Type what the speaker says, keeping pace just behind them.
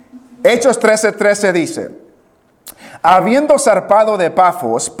Hechos 13:13 dice: habiendo zarpado de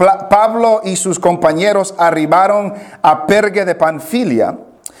Pafos, Pablo y sus compañeros arribaron a Perge de Panfilia,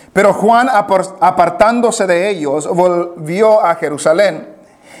 pero Juan, apartándose de ellos, volvió a Jerusalén.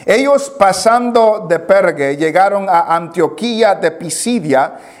 Ellos, pasando de Perge, llegaron a Antioquía de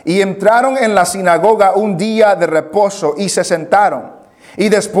Pisidia y entraron en la sinagoga un día de reposo y se sentaron. Y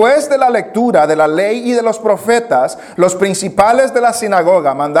después de la lectura de la ley y de los profetas, los principales de la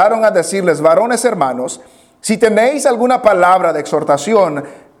sinagoga mandaron a decirles: varones hermanos, si tenéis alguna palabra de exhortación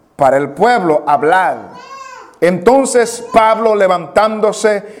para el pueblo, hablad. Entonces Pablo,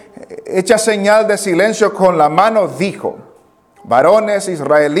 levantándose, hecha señal de silencio con la mano, dijo: varones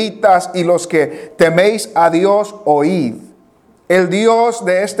israelitas y los que teméis a Dios, oíd. El Dios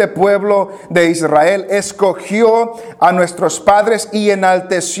de este pueblo de Israel escogió a nuestros padres y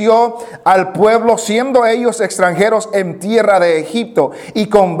enalteció al pueblo, siendo ellos extranjeros en tierra de Egipto, y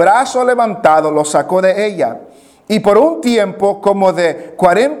con brazo levantado los sacó de ella. Y por un tiempo como de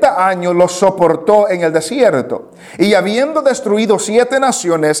 40 años los soportó en el desierto. Y habiendo destruido 7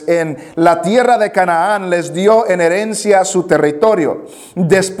 naciones en la tierra de Canaán, les dio en herencia su territorio.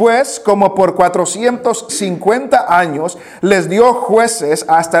 Después, como por 450 años, les dio jueces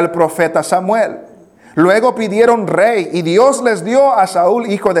hasta el profeta Samuel. Luego pidieron rey, y Dios les dio a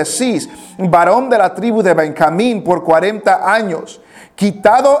Saúl, hijo de Cis, varón de la tribu de Benjamín, por 40 años.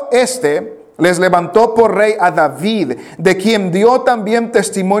 Quitado les levantó por rey a David, de quien dio también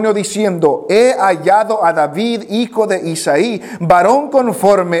testimonio diciendo: he hallado a David, hijo de Isaí, varón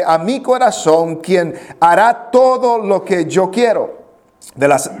conforme a mi corazón, quien hará todo lo que yo quiero. De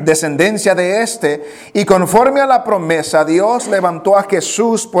la descendencia de y conforme a la promesa, Dios levantó a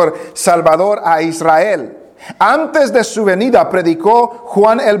Jesús por Salvador a Israel. Antes de su venida predicó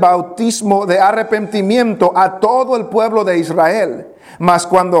Juan el bautismo de arrepentimiento a todo el pueblo de Israel. Mas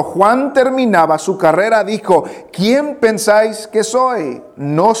cuando Juan terminaba su carrera, dijo: ¿quién pensáis que soy?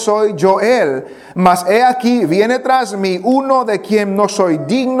 No soy yo él, mas he aquí viene tras mí uno de quien no soy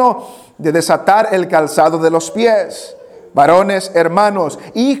digno de desatar el calzado de los pies. Varones hermanos,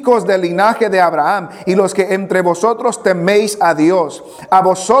 hijos del linaje de Abraham, y los que entre vosotros teméis a Dios, a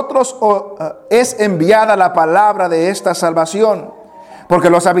vosotros es enviada la palabra de esta salvación. Porque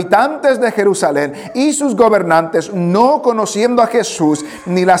los habitantes de Jerusalén y sus gobernantes, no conociendo a Jesús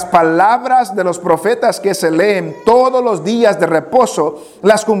ni las palabras de los profetas que se leen todos los días de reposo,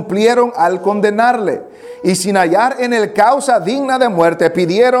 las cumplieron al condenarle. Y sin hallar en él causa digna de muerte,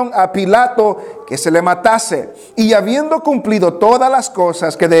 pidieron a Pilato que se le matase. Y habiendo cumplido todas las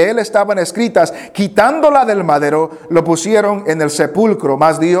cosas que de él estaban escritas, quitándola del madero, lo pusieron en el sepulcro.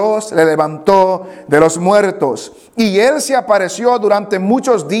 Mas Dios le levantó de los muertos. Y él se apareció durante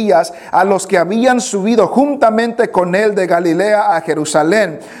muchos días a los que habían subido juntamente con él de Galilea a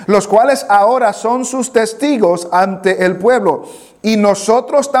Jerusalén, los cuales ahora son sus testigos ante el pueblo. Y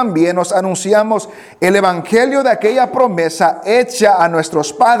nosotros también os anunciamos el evangelio de aquella promesa hecha a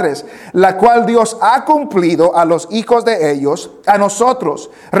nuestros padres, la cual Dios ha cumplido a los hijos de ellos, a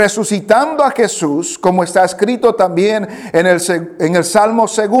nosotros, resucitando a Jesús, como está escrito también en el Salmo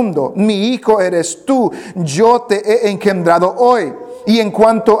 2: mi hijo eres tú, yo te he engendrado hoy. Y en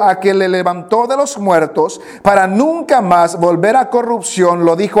cuanto a que le levantó de los muertos, para nunca más volver a corrupción,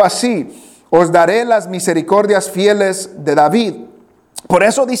 lo dijo así: os daré las misericordias fieles de David. Por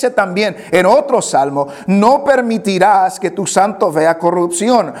eso dice también en otro salmo: no permitirás que tu santo vea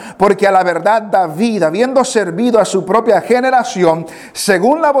corrupción, porque a la verdad David, habiendo servido a su propia generación,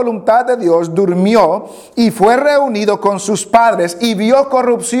 según la voluntad de Dios, durmió y fue reunido con sus padres y vio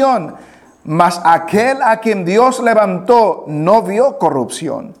corrupción. Mas aquel a quien Dios levantó no vio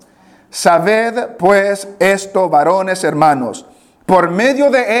corrupción. Sabed pues esto, varones hermanos: por medio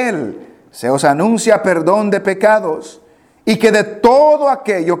de él se os anuncia perdón de pecados, y que de todo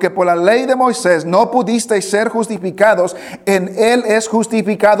aquello que por la ley de Moisés no pudisteis ser justificados, en él es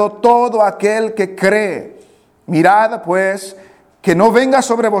justificado todo aquel que cree. Mirad pues que no venga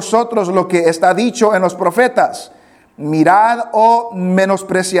sobre vosotros lo que está dicho en los profetas: mirad, oh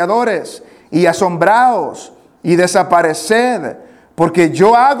menospreciadores, y asombraos y desapareced, porque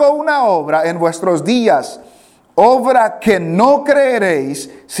yo hago una obra en vuestros días, obra que no creeréis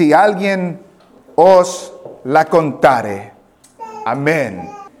si alguien os la contare. Amén.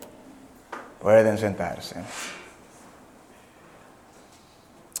 Pueden sentarse.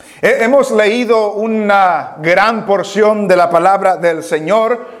 Hemos leído una gran porción de la palabra del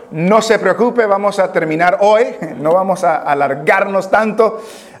Señor. No se preocupe, vamos a terminar hoy. No vamos a alargarnos tanto.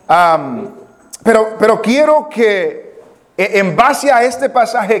 Pero quiero que, en base a este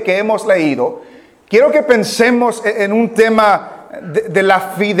pasaje que hemos leído, quiero que pensemos en un tema de la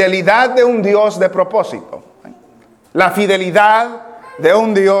fidelidad de un Dios de propósito. La fidelidad de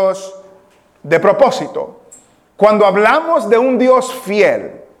un Dios de propósito. Cuando hablamos de un Dios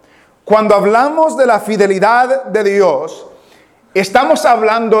fiel, cuando hablamos de la fidelidad de Dios, estamos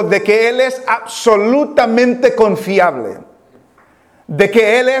hablando de que Él es absolutamente confiable, de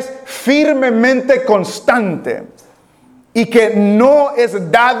que Él es firmemente constante y que no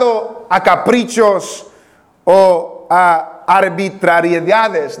es dado a caprichos o a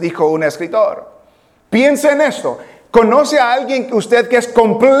arbitrariedades, dijo un escritor. Piense en esto. ¿Conoce a alguien usted que es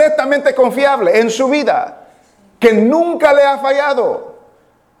completamente confiable en su vida? Que nunca le ha fallado.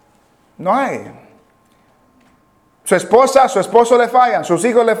 No hay. Su esposa, su esposo le fallan, sus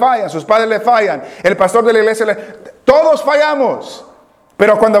hijos le fallan, sus padres le fallan, el pastor de la iglesia todos fallamos.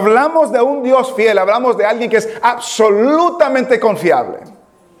 Pero cuando hablamos de un Dios fiel, hablamos de alguien que es absolutamente confiable.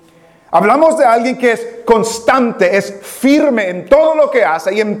 Hablamos de alguien que es constante, es firme en todo lo que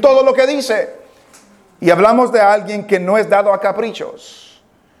hace y en todo lo que dice. Y hablamos de alguien que no es dado a caprichos.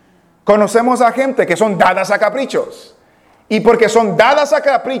 Conocemos a gente que son dadas a caprichos. Y porque son dadas a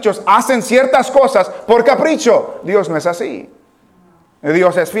caprichos, hacen ciertas cosas por capricho. Dios no es así.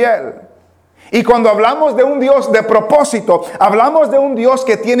 Dios es fiel. Y cuando hablamos de un Dios de propósito, hablamos de un Dios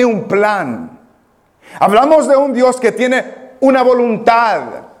que tiene un plan. Hablamos de un Dios que tiene una voluntad.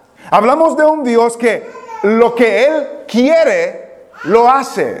 Hablamos de un Dios que lo que Él quiere, lo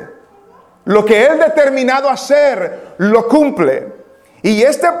hace. Lo que Él determinado a hacer, lo cumple. Y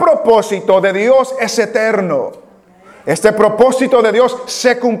este propósito de Dios es eterno. Este propósito de Dios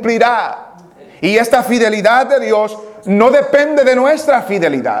se cumplirá. Y esta fidelidad de Dios no depende de nuestra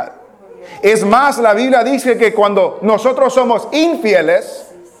fidelidad. Es más, la Biblia dice que cuando nosotros somos infieles,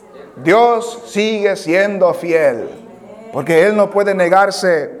 Dios sigue siendo fiel. Porque Él no puede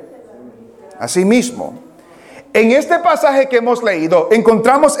negarse a sí mismo. En este pasaje que hemos leído,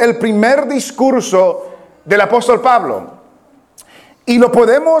 encontramos el primer discurso del apóstol Pablo. Y lo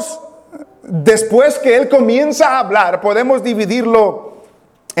podemos, después que él comienza a hablar, podemos dividirlo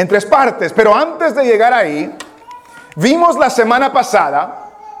en tres partes. Pero antes de llegar ahí, vimos la semana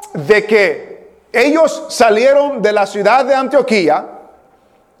pasada de que ellos salieron de la ciudad de Antioquía,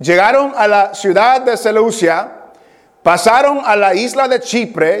 llegaron a la ciudad de Seleucia, pasaron a la isla de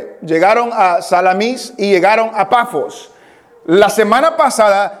Chipre, llegaron a Salamis y llegaron a Pafos. La semana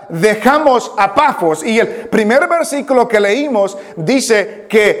pasada dejamos a Pafos y el primer versículo que leímos dice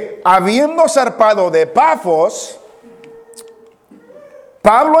que habiendo zarpado de Pafos,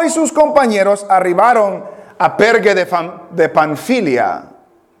 Pablo y sus compañeros arribaron a Perge de Panfilia,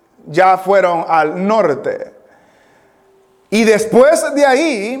 ya fueron al norte. Y después de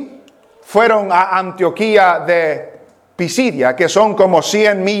ahí fueron a Antioquía de Pisidia, que son como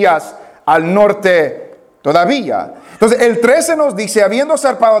 100 millas al norte todavía. Entonces el 13 nos dice, habiendo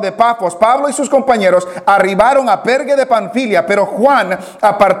zarpado de Pafos, Pablo y sus compañeros arribaron a Perge de Panfilia, pero Juan,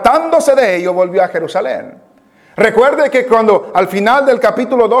 apartándose de ello, volvió a Jerusalén. Recuerde que cuando al final del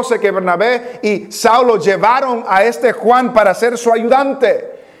capítulo 12 que Bernabé y Saulo llevaron a este Juan para ser su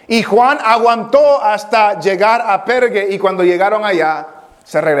ayudante, y Juan aguantó hasta llegar a Perge, y cuando llegaron allá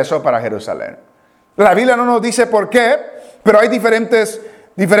se regresó para Jerusalén. La Biblia no nos dice por qué, pero hay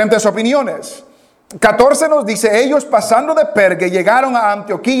diferentes opiniones. 14 nos dice, ellos pasando de Perge llegaron a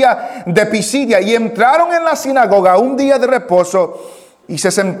Antioquía de Pisidia y entraron en la sinagoga un día de reposo y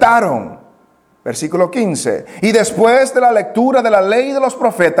se sentaron. Versículo 15. Y después de la lectura de la ley de los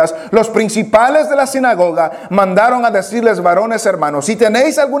profetas, los principales de la sinagoga mandaron a decirles, varones hermanos, si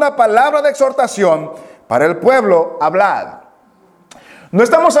tenéis alguna palabra de exhortación para el pueblo, hablad. No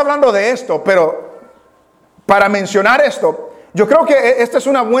estamos hablando de esto, pero para mencionar esto, yo creo que esta es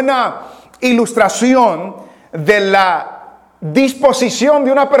una buena ilustración de la disposición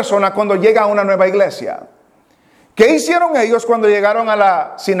de una persona cuando llega a una nueva iglesia. ¿Qué hicieron ellos cuando llegaron a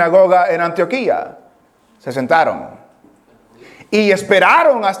la sinagoga en Antioquía? Se sentaron y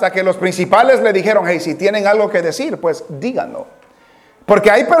esperaron hasta que los principales le dijeron, hey, si tienen algo que decir, pues díganlo.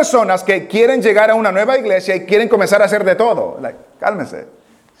 Porque hay personas que quieren llegar a una nueva iglesia y quieren comenzar a hacer de todo. Cálmense,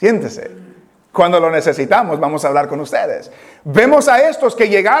 siéntese. Cuando lo necesitamos, vamos a hablar con ustedes. Vemos a estos que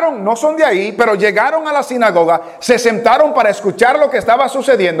llegaron, no son de ahí, pero llegaron a la sinagoga, se sentaron para escuchar lo que estaba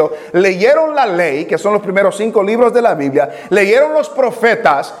sucediendo, leyeron la ley, que son los primeros 5 libros de la Biblia, leyeron los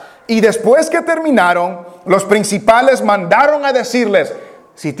profetas, y después que terminaron, los principales mandaron a decirles,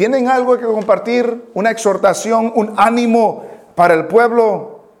 si tienen algo que compartir, una exhortación, un ánimo para el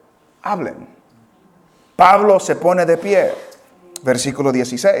pueblo, hablen. Pablo se pone de pie, versículo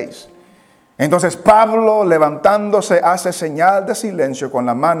 16. Entonces Pablo, levantándose, hace señal de silencio con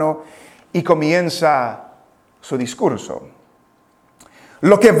la mano y comienza su discurso.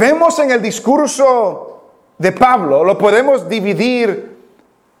 Lo que vemos en el discurso de Pablo lo podemos dividir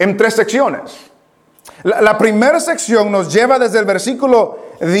en 3 secciones. La primera sección nos lleva desde el versículo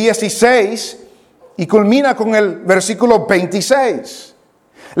 16 y culmina con el versículo 26.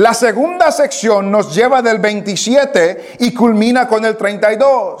 La segunda sección nos lleva del 27 y culmina con el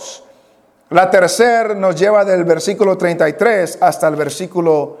 32. La tercera nos lleva del versículo 33 hasta el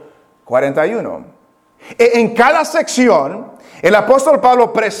versículo 41. En cada sección, el apóstol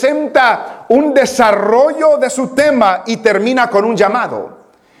Pablo presenta un desarrollo de su tema y termina con un llamado.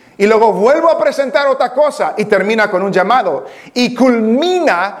 Y luego vuelvo a presentar otra cosa y termina con un llamado. Y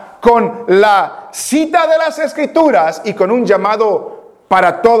culmina con la cita de las Escrituras y con un llamado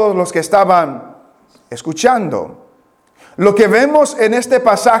para todos los que estaban escuchando. Lo que vemos en este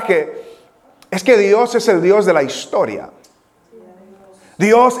pasaje es que Dios es el Dios de la historia.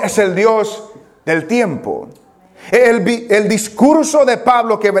 Dios es el Dios del tiempo. El discurso de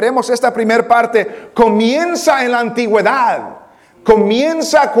Pablo que veremos esta primera parte comienza en la antigüedad.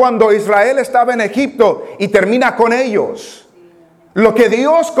 Comienza cuando Israel estaba en Egipto y termina con ellos. Lo que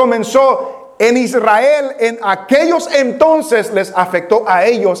Dios comenzó en Israel en aquellos entonces les afectó a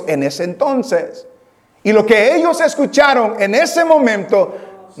ellos en ese entonces. Y lo que ellos escucharon en ese momento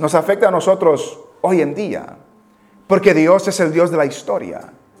nos afecta a nosotros hoy en día. Porque Dios es el Dios de la historia.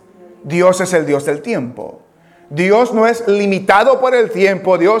 Dios es el Dios del tiempo. Dios no es limitado por el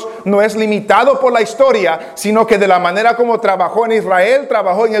tiempo, Dios no es limitado por la historia, sino que de la manera como trabajó en Israel,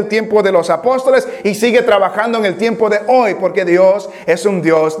 trabajó en el tiempo de los apóstoles y sigue trabajando en el tiempo de hoy, porque Dios es un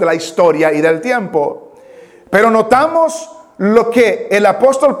Dios de la historia y del tiempo. Pero notamos lo que el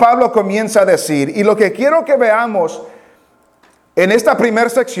apóstol Pablo comienza a decir, y lo que quiero que veamos en esta primera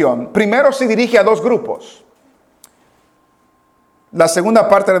sección, primero se dirige a 2 grupos. La segunda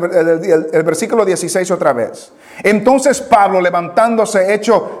parte del versículo 16 otra vez. Entonces Pablo, levantándose,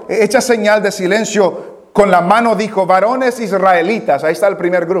 hecha señal de silencio con la mano, dijo: varones israelitas. Ahí está el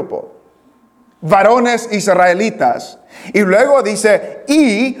primer grupo. Varones israelitas. Y luego dice: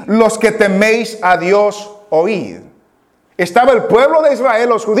 y los que teméis a Dios, oíd. Estaba el pueblo de Israel,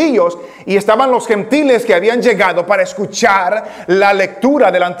 los judíos, y estaban los gentiles que habían llegado para escuchar la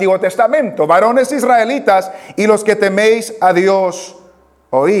lectura del Antiguo Testamento. Varones israelitas y los que teméis a Dios,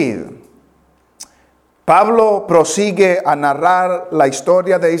 oíd. Pablo prosigue a narrar la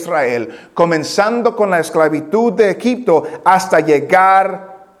historia de Israel, comenzando con la esclavitud de Egipto hasta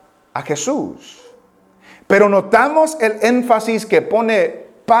llegar a Jesús. Pero notamos el énfasis que pone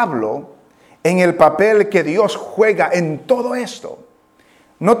Pablo en el papel que Dios juega en todo esto.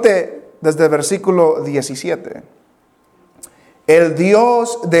 Note desde el versículo 17. El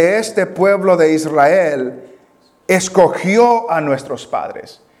Dios de este pueblo de Israel escogió a nuestros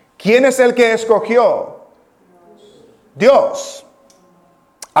padres. ¿Quién es el que escogió? Dios.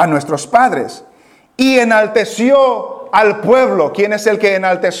 A nuestros padres. Y enalteció al pueblo. ¿Quién es el que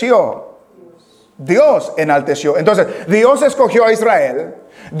enalteció? Dios enalteció. Entonces, Dios escogió a Israel.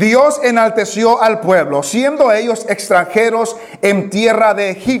 Dios enalteció al pueblo, siendo ellos extranjeros en tierra de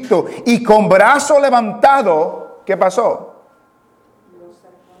Egipto. Y con brazo levantado, ¿qué pasó?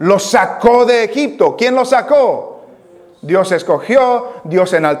 Los sacó de Egipto. ¿Quién los sacó? Dios escogió,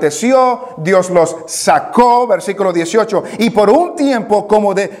 Dios enalteció, Dios los sacó, versículo 18. Y por un tiempo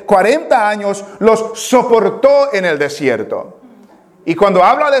como de 40 años los soportó en el desierto. Y cuando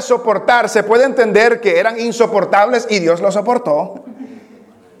habla de soportar, se puede entender que eran insoportables y Dios los soportó.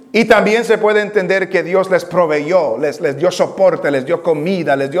 Y también se puede entender que Dios les proveyó, les dio soporte, les dio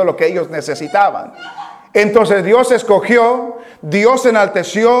comida, les dio lo que ellos necesitaban. Entonces Dios escogió, Dios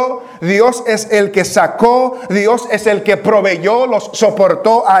enalteció, Dios es el que sacó, Dios es el que proveyó, los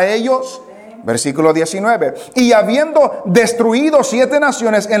soportó a ellos. Versículo 19. Y habiendo destruido 7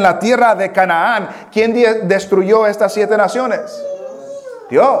 naciones en la tierra de Canaán. ¿Quién destruyó estas 7 naciones?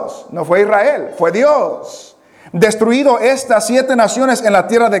 Dios. No fue Israel, fue Dios. Destruido estas 7 naciones en la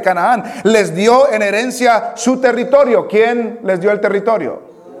tierra de Canaán, les dio en herencia su territorio. ¿Quién les dio el territorio?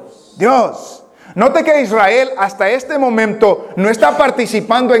 Dios. Note que Israel hasta este momento no está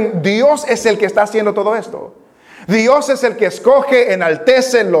participando en Dios, es el que está haciendo todo esto. Dios es el que escoge,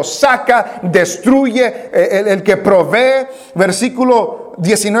 enaltece, los saca, destruye, el que provee. Versículo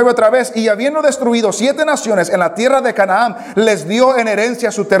 19 otra vez. Y habiendo destruido 7 naciones en la tierra de Canaán, les dio en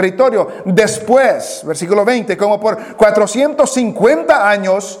herencia su territorio. Después, versículo 20, como por 450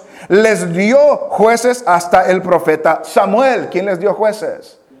 años, les dio jueces hasta el profeta Samuel. ¿Quién les dio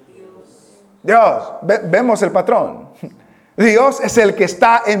jueces? Dios. Vemos el patrón. Dios es el que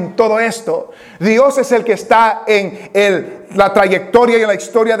está en todo esto. Dios es el que está en la trayectoria y en la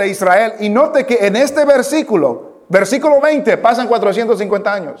historia de Israel. Y note que en este versículo Versículo 20, pasan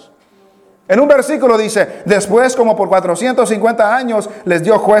 450 años. En un versículo dice, después como por 450 años les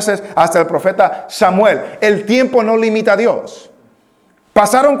dio jueces hasta el profeta Samuel. El tiempo no limita a Dios.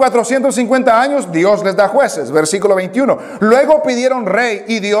 Pasaron 450 años, Dios les da jueces. Versículo 21. Luego pidieron rey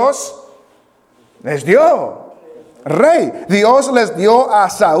y Dios les dio rey. Dios les dio a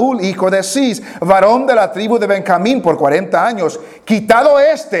Saúl, hijo de Cis, varón de la tribu de Benjamín, por 40 años. Quitado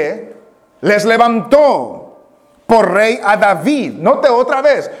les levantó por rey a David. Note otra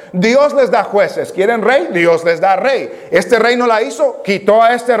vez, Dios les da jueces. ¿Quieren rey? Dios les da rey. Este rey no la hizo, quitó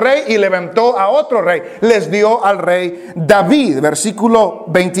a este rey y levantó a otro rey. Les dio al rey David. Versículo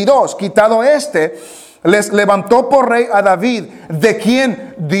 22. Quitado les levantó por rey a David, de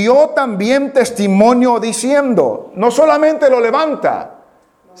quien dio también testimonio diciendo, no solamente lo levanta,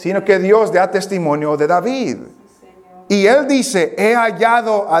 sino que Dios da testimonio de David. Y él dice, he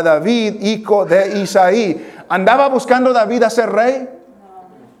hallado a David, hijo de Isaí. ¿Andaba buscando David a ser rey?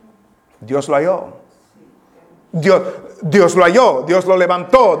 Dios lo halló. Dios lo halló, Dios lo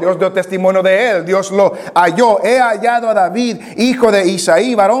levantó, Dios dio testimonio de él, Dios lo halló. He hallado a David, hijo de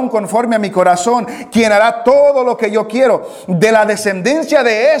Isaí, varón conforme a mi corazón, quien hará todo lo que yo quiero. De la descendencia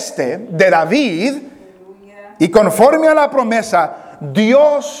de David, y conforme a la promesa,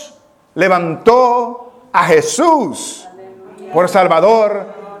 Dios levantó a Jesús por Salvador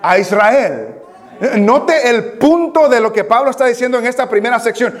a Israel. Note el punto de lo que Pablo está diciendo en esta primera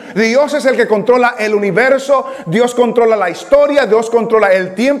sección. Dios es el que controla el universo, Dios controla la historia, Dios controla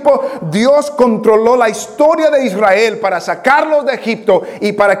el tiempo. Dios controló la historia de Israel para sacarlos de Egipto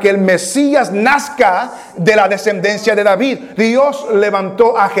y para que el Mesías nazca de la descendencia de David. Dios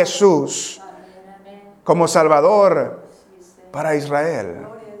levantó a Jesús como Salvador para Israel.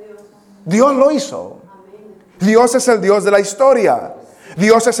 Dios lo hizo. Dios es el Dios de la historia.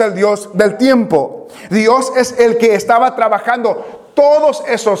 Dios es el Dios del tiempo. Dios es el que estaba trabajando todos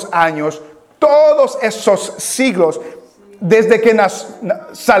esos años, todos esos siglos, desde que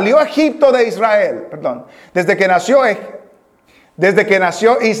salió Egipto de Israel, desde que nació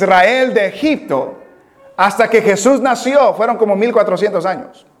Israel de Egipto, hasta que Jesús nació, fueron como 1400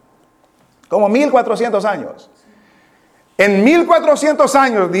 años. Como 1400 años. En 1400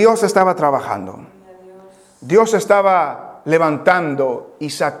 años Dios estaba trabajando. Dios estaba levantando y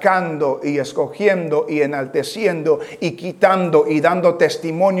sacando y escogiendo y enalteciendo y quitando y dando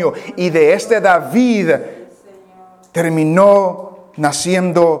testimonio. Y de David terminó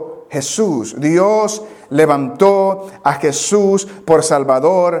naciendo Jesús. Dios levantó a Jesús por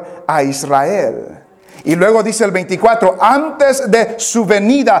Salvador a Israel. Y luego dice el 24, antes de su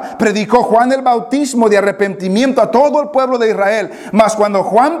venida predicó Juan el bautismo de arrepentimiento a todo el pueblo de Israel. Mas cuando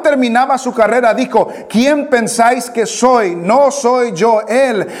Juan terminaba su carrera dijo, ¿quién pensáis que soy? No soy yo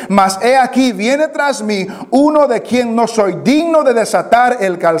él, mas he aquí viene tras mí uno de quien no soy digno de desatar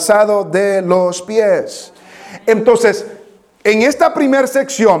el calzado de los pies. Entonces, en esta primera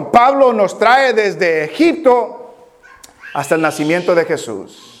sección, Pablo nos trae desde Egipto hasta el nacimiento de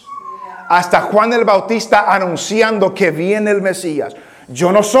Jesús. Hasta Juan el Bautista anunciando que viene el Mesías.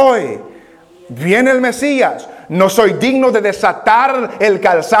 Yo no soy, viene el Mesías. No soy digno de desatar el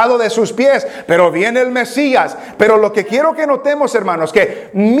calzado de sus pies, pero viene el Mesías. Pero lo que quiero que notemos, hermanos, que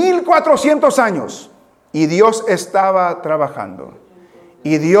 1400 años y Dios estaba trabajando.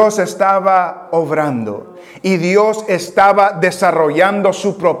 Y Dios estaba obrando. Y Dios estaba desarrollando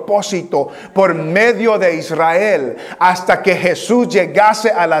su propósito por medio de Israel. Hasta que Jesús llegase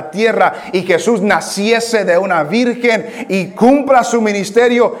a la tierra. Y Jesús naciese de una virgen. Y cumpla su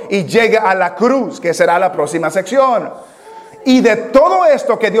ministerio. Y llegue a la cruz. Que será la próxima sección. Y de todo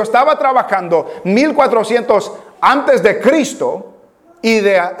esto que Dios estaba trabajando 1400 antes de Cristo. Y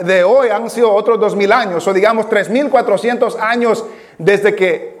de hoy han sido otros 2000 años. O digamos 3400 años desde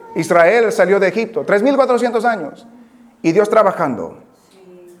que Israel salió de Egipto. 3400 años. Y Dios trabajando.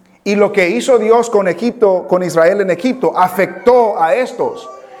 Y lo que hizo Dios con Egipto, con Israel en Egipto, afectó a estos.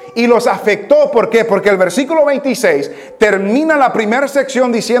 Y los afectó, ¿por qué? Porque el versículo 26 termina la primera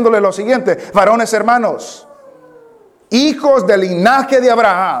sección diciéndole lo siguiente. Varones hermanos, hijos del linaje de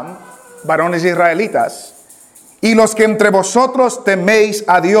Abraham, varones israelitas, y los que entre vosotros teméis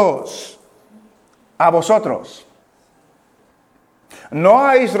a Dios, a vosotros. No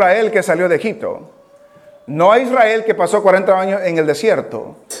a Israel que salió de Egipto. No a Israel que pasó 40 años en el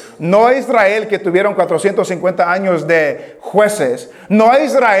desierto. No a Israel que tuvieron 450 años de jueces. No a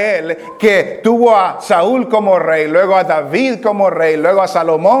Israel que tuvo a Saúl como rey, luego a David como rey, luego a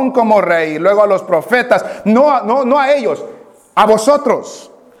Salomón como rey, luego a los profetas. No a ellos, a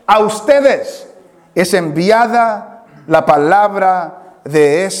vosotros, a ustedes es enviada la palabra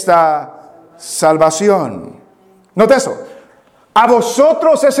de esta salvación. Note eso. A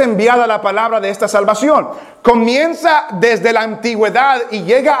vosotros es enviada la palabra de esta salvación. Comienza desde la antigüedad y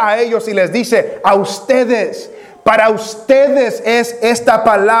llega a ellos y les dice, a ustedes, para ustedes es esta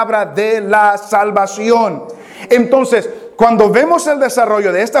palabra de la salvación. Entonces, cuando vemos el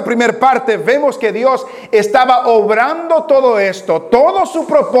desarrollo de esta primera parte, vemos que Dios estaba obrando todo esto, todo su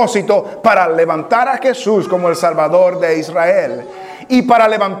propósito para levantar a Jesús como el Salvador de Israel. Y para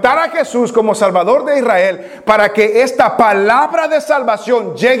levantar a Jesús como Salvador de Israel, para que esta palabra de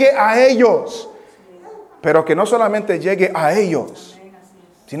salvación llegue a ellos. Pero que no solamente llegue a ellos,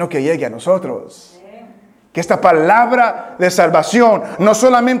 sino que llegue a nosotros. Que esta palabra de salvación no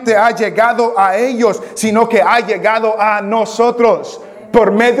solamente ha llegado a ellos, sino que ha llegado a nosotros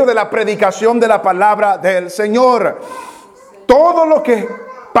por medio de la predicación de la palabra del Señor. Todo lo que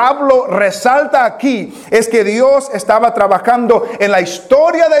Pablo resalta aquí es que Dios estaba trabajando en la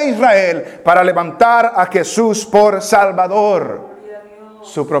historia de Israel para levantar a Jesús por Salvador.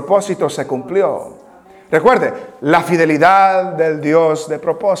 Su propósito se cumplió. Recuerde, la fidelidad del Dios de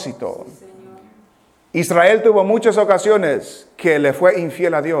propósito. Israel tuvo muchas ocasiones que le fue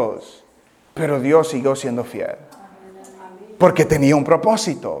infiel a Dios, pero Dios siguió siendo fiel. Porque tenía un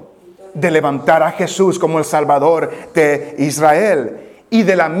propósito de levantar a Jesús como el Salvador de Israel. Y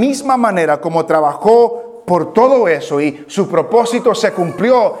de la misma manera como trabajó por todo eso y su propósito se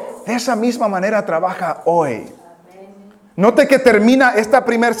cumplió, de esa misma manera trabaja hoy. Note que termina esta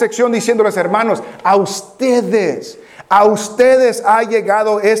primera sección diciéndoles, hermanos, a ustedes ha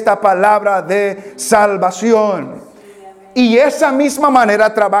llegado esta palabra de salvación. Y esa misma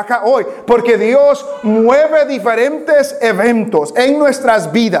manera trabaja hoy, porque Dios mueve diferentes eventos en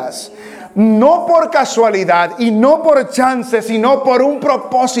nuestras vidas. No por casualidad y no por chance, sino por un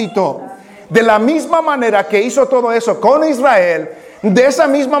propósito. De la misma manera que hizo todo eso con Israel, de esa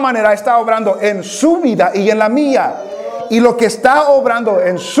misma manera está obrando en su vida y en la mía. Y lo que está obrando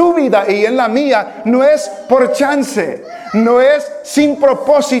en su vida y en la mía no es por chance, no es sin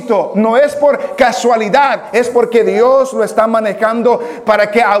propósito, no es por casualidad, es porque Dios lo está manejando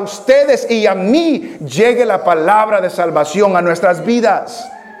para que a ustedes y a mí llegue la palabra de salvación a nuestras vidas.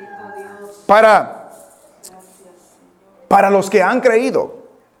 Para los que han creído,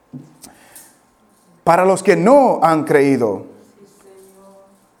 para los que no han creído,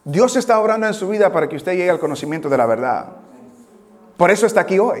 Dios está obrando en su vida para que usted llegue al conocimiento de la verdad. Por eso está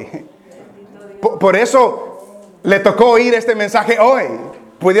aquí hoy. Por eso le tocó oír este mensaje hoy.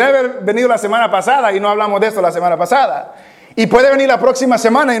 Pudiera haber venido la semana pasada y no hablamos de esto la semana pasada. Y puede venir la próxima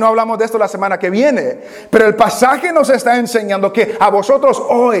semana y no hablamos de esto la semana que viene. Pero el pasaje nos está enseñando que a vosotros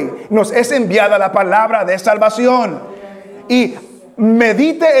hoy nos es enviada la palabra de salvación. Y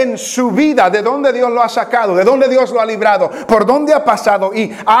medite en su vida, de dónde Dios lo ha sacado, de dónde Dios lo ha librado, por dónde ha pasado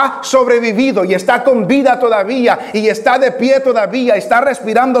y ha sobrevivido y está con vida todavía y está de pie todavía, está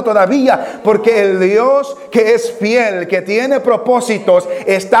respirando todavía, porque el Dios que es fiel, que tiene propósitos,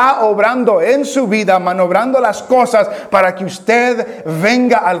 está obrando en su vida, manobrando las cosas para que usted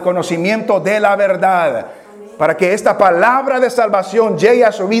venga al conocimiento de la verdad, para que esta palabra de salvación llegue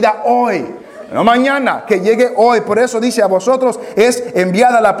a su vida hoy. No mañana, que llegue hoy. Por eso dice, a vosotros es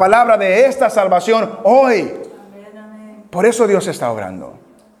enviada la palabra de esta salvación hoy. Por eso Dios está obrando.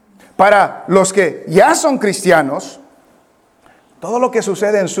 Para los que ya son cristianos, todo lo que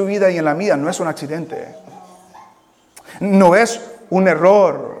sucede en su vida y en la mía no es un accidente. No es un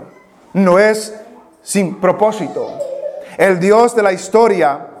error. No es sin propósito. El Dios de la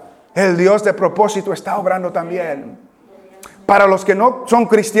historia, el Dios de propósito, está obrando también. Para los que no son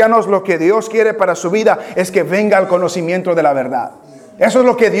cristianos, lo que Dios quiere para su vida es que venga al conocimiento de la verdad. Eso es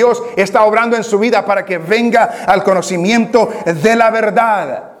lo que Dios está obrando en su vida, para que venga al conocimiento de la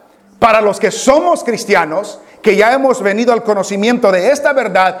verdad. Para los que somos cristianos, que ya hemos venido al conocimiento de esta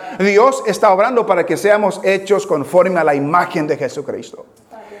verdad, Dios está obrando para que seamos hechos conforme a la imagen de Jesucristo.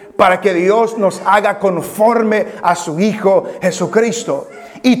 Para que Dios nos haga conforme a su Hijo Jesucristo.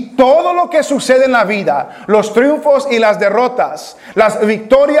 Y todo lo que sucede en la vida, los triunfos y las derrotas, las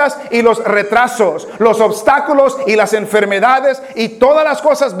victorias y los retrasos, los obstáculos y las enfermedades y todas las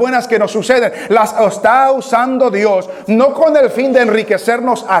cosas buenas que nos suceden, las está usando Dios, no con el fin de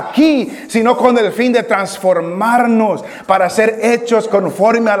enriquecernos aquí, sino con el fin de transformarnos para ser hechos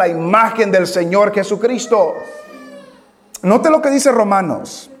conforme a la imagen del Señor Jesucristo. Note lo que dice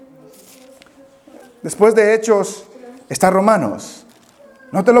Romanos. Después de Hechos está Romanos.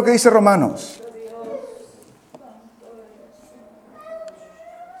 Note lo que dice Romanos.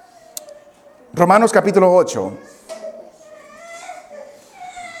 Romanos capítulo 8.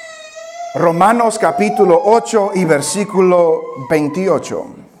 Romanos capítulo 8 y versículo 28.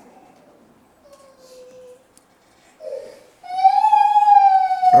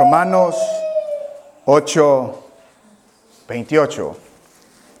 Romanos 8:28.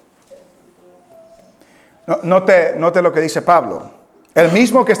 Note lo que dice Pablo. El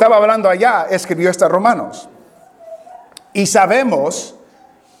mismo que estaba hablando allá escribió estos Romanos. Y sabemos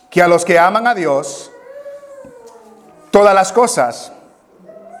que a los que aman a Dios, todas las cosas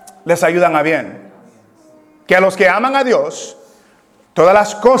les ayudan a bien. Que a los que aman a Dios, todas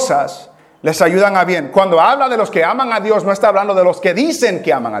las cosas les ayudan a bien. Cuando habla de los que aman a Dios, no está hablando de los que dicen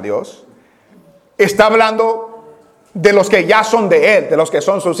que aman a Dios. Está hablando de los que ya son de Él, de los que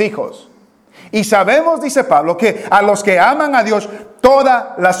son sus hijos. Y sabemos, dice Pablo, que a los que aman a Dios, todas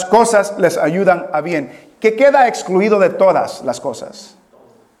las cosas les ayudan a bien. ¿Qué queda excluido de todas las cosas?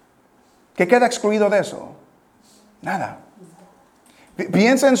 ¿Qué queda excluido de eso? Nada.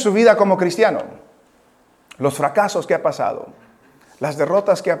 Piensa en su vida como cristiano. Los fracasos que ha pasado, las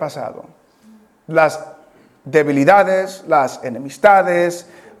derrotas que ha pasado, las debilidades, las enemistades,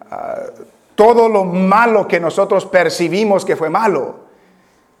 todo lo malo que nosotros percibimos que fue malo.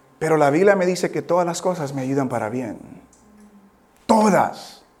 Pero la Biblia me dice que todas las cosas me ayudan para bien.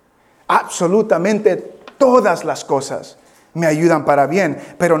 Todas. Absolutamente todas las cosas me ayudan para bien.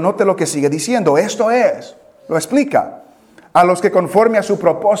 Pero note lo que sigue diciendo. Esto es, lo explica. A los que conforme a su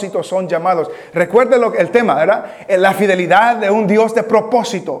propósito son llamados. Recuerde el tema, ¿verdad? La fidelidad de un Dios de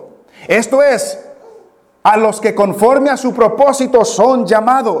propósito. Esto es, a los que conforme a su propósito son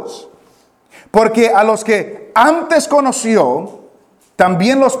llamados. Porque a los que antes conoció,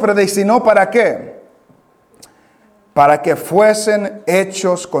 también los predestinó, ¿para qué? Para que fuesen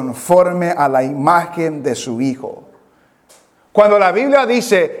hechos conforme a la imagen de su Hijo. Cuando la Biblia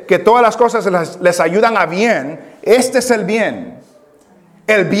dice que todas las cosas les ayudan a bien, este es el bien.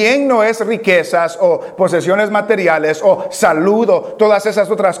 El bien no es riquezas o posesiones materiales o salud o todas esas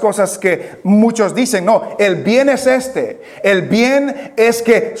otras cosas que muchos dicen. No, el bien es este. El bien es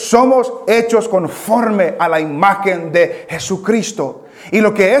que somos hechos conforme a la imagen de Jesucristo. Y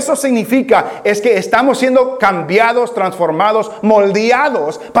lo que eso significa es que estamos siendo cambiados, transformados,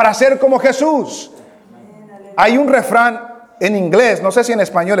 moldeados para ser como Jesús. Hay un refrán en inglés, no sé si en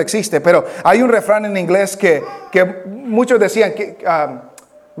español existe, pero hay un refrán en inglés que muchos decían,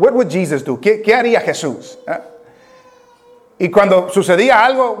 what would Jesus do? ¿Qué haría Jesús? Y cuando sucedía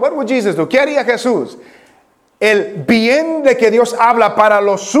algo, what would Jesus do? ¿Qué haría Jesús? El bien de que Dios habla para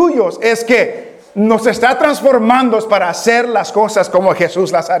los suyos es que nos está transformando para hacer las cosas como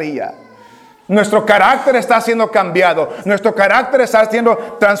Jesús las haría. Nuestro carácter está siendo cambiado. Nuestro carácter está siendo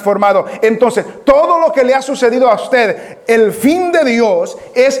transformado. Entonces, todo lo que le ha sucedido a usted, el fin de Dios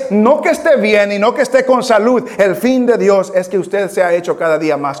es no que esté bien y no que esté con salud. El fin de Dios es que usted sea hecho cada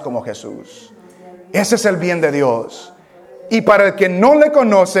día más como Jesús. Ese es el bien de Dios. Y para el que no le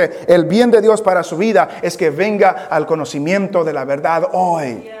conoce, el bien de Dios para su vida es que venga al conocimiento de la verdad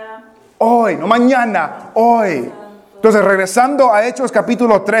hoy. Hoy, no mañana, hoy. Entonces, regresando a Hechos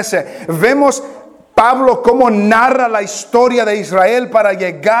capítulo 13, vemos Pablo cómo narra la historia de Israel para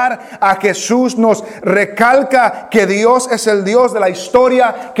llegar a Jesús. Nos recalca que Dios es el Dios de la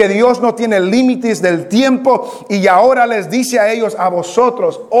historia, que Dios no tiene límites del tiempo. Y ahora les dice a ellos, a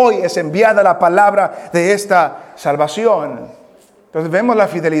vosotros, hoy es enviada la palabra de esta salvación. Entonces, vemos la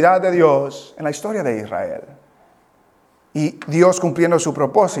fidelidad de Dios en la historia de Israel. Y Dios cumpliendo su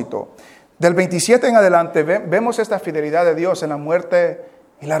propósito. Del 27 en adelante vemos esta fidelidad de Dios en la muerte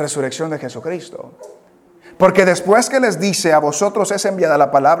y la resurrección de Jesucristo. Porque después que les dice, a vosotros es enviada la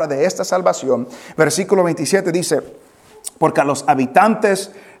palabra de esta salvación, versículo 27 dice, porque a los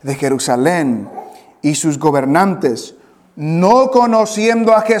habitantes de Jerusalén y sus gobernantes, no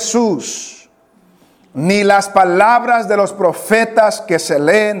conociendo a Jesús, ni las palabras de los profetas que se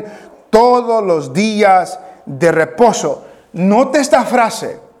leen todos los días de reposo. Note esta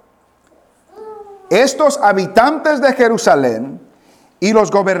frase. Estos habitantes de Jerusalén y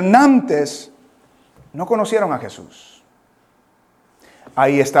los gobernantes no conocieron a Jesús.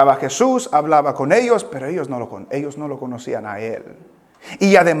 Ahí estaba Jesús, hablaba con ellos, pero ellos no lo conocían a Él.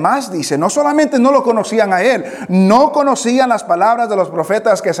 Y además dice, no solamente no lo conocían a Él, no conocían las palabras de los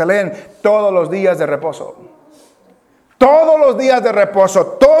profetas que se leen todos los días de reposo. Todos los días de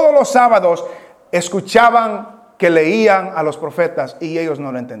reposo, todos los sábados, escuchaban que leían a los profetas y ellos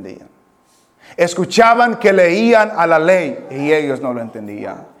no lo entendían. Escuchaban que leían a la ley y ellos no lo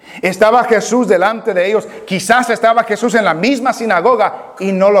entendían. Estaba Jesús delante de ellos. Quizás estaba Jesús en la misma sinagoga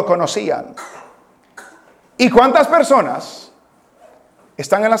y no lo conocían. ¿Y cuántas personas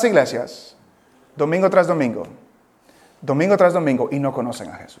están en las iglesias domingo tras domingo y no conocen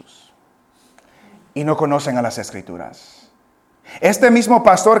a Jesús? Y no conocen a las Escrituras. Este mismo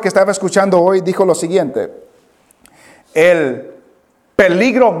pastor que estaba escuchando hoy dijo lo siguiente: el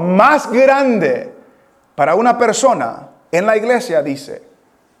peligro más grande para una persona en la iglesia, dice,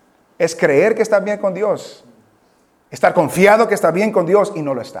 es creer que está bien con Dios. Estar confiado que está bien con Dios y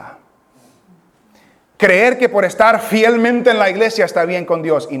no lo está. Creer que por estar fielmente en la iglesia está bien con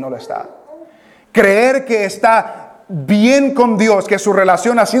Dios y no lo está. Creer que está bien con Dios, que su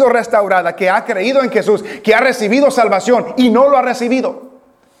relación ha sido restaurada, que ha creído en Jesús, que ha recibido salvación y no lo ha recibido.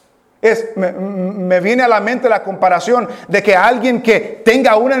 Me viene a la mente la comparación de que alguien que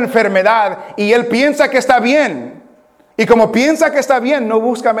tenga una enfermedad y él piensa que está bien. Y como piensa que está bien, no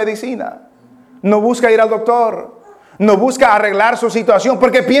busca medicina. No busca ir al doctor. No busca arreglar su situación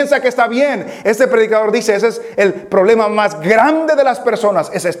porque piensa que está bien. Este predicador dice, ese es el problema más grande de las personas.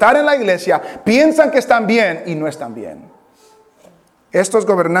 Es estar en la iglesia, piensan que están bien y no están bien. Estos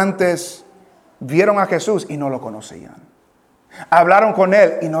gobernantes vieron a Jesús y no lo conocían. Hablaron con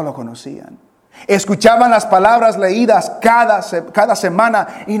él y no lo conocían. Escuchaban las palabras leídas cada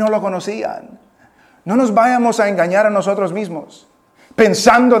semana y no lo conocían. No nos vayamos a engañar a nosotros mismos,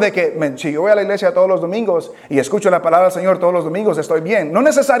 pensando de que si yo voy a la iglesia todos los domingos y escucho la palabra del Señor todos los domingos, estoy bien. No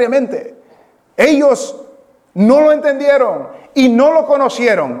necesariamente. Ellos no lo entendieron y no lo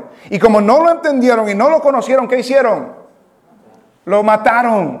conocieron. Y como no lo entendieron y no lo conocieron, ¿qué hicieron? Lo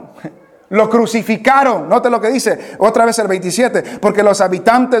mataron. Lo crucificaron. Note lo que dice otra vez el 27. Porque los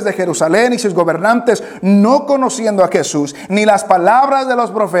habitantes de Jerusalén y sus gobernantes, no conociendo a Jesús, ni las palabras de los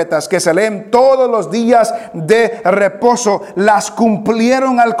profetas que se leen todos los días de reposo, las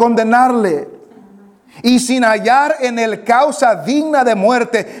cumplieron al condenarle. Y sin hallar en él causa digna de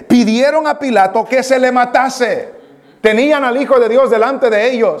muerte, pidieron a Pilato que se le matase. Tenían al Hijo de Dios delante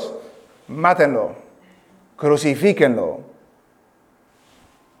de ellos. Mátenlo. Crucifíquenlo.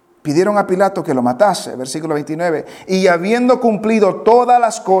 Pidieron a Pilato que lo matase, versículo 29. Y habiendo cumplido todas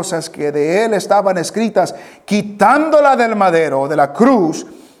las cosas que de él estaban escritas, quitándola del madero, de la cruz,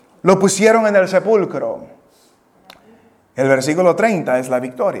 lo pusieron en el sepulcro. El versículo 30 es la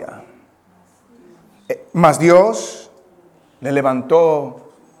victoria. Mas Dios le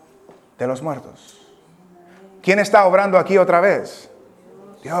levantó de los muertos. ¿Quién está obrando aquí otra vez?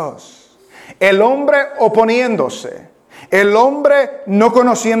 Dios. El hombre oponiéndose. El hombre no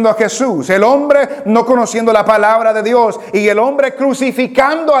conociendo a Jesús, el hombre no conociendo la palabra de Dios y el hombre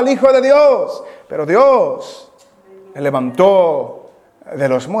crucificando al Hijo de Dios. Pero Dios le levantó de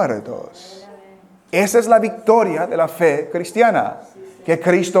los muertos. Esa es la victoria de la fe cristiana, que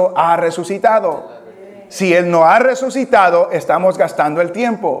Cristo ha resucitado. Si Él no ha resucitado, estamos gastando el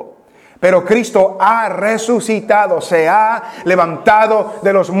tiempo. Pero Cristo ha resucitado, se ha levantado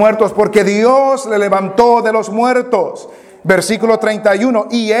de los muertos, porque Dios le levantó de los muertos. Versículo 31,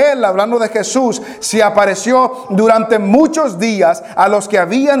 y Él, hablando de Jesús, se apareció durante muchos días a los que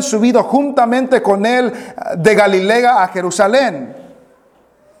habían subido juntamente con Él de Galilea a Jerusalén.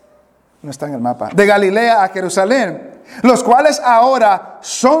 No está en el mapa. De Galilea a Jerusalén, los cuales ahora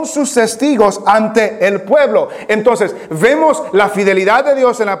son sus testigos ante el pueblo. Entonces, vemos la fidelidad de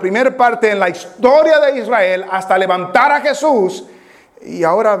Dios en la primera parte, en la historia de Israel, hasta levantar a Jesús. Y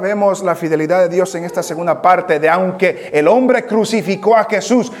ahora vemos la fidelidad de Dios en esta segunda parte, de aunque el hombre crucificó a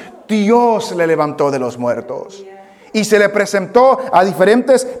Jesús, Dios le levantó de los muertos. Y se le presentó a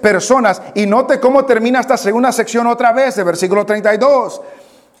diferentes personas. Y note cómo termina esta segunda sección otra vez, de versículo 32.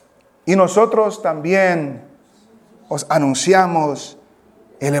 Y nosotros también os anunciamos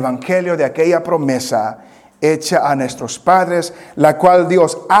el evangelio de aquella promesa hecha a nuestros padres, la cual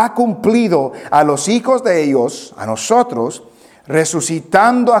Dios ha cumplido a los hijos de ellos, a nosotros,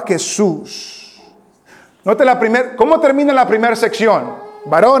 resucitando a Jesús. Note cómo termina la primera sección.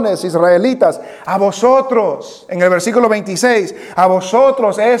 Varones israelitas, a vosotros, en el versículo 26, a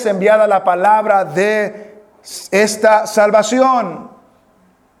vosotros es enviada la palabra de esta salvación.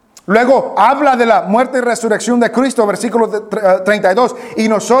 Luego habla de la muerte y resurrección de Cristo, versículo 32. Y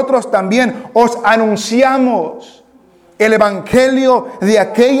nosotros también os anunciamos el evangelio de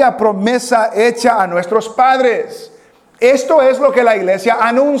aquella promesa hecha a nuestros padres. Esto es lo que la iglesia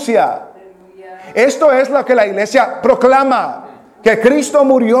anuncia. Esto es lo que la iglesia proclama. Que Cristo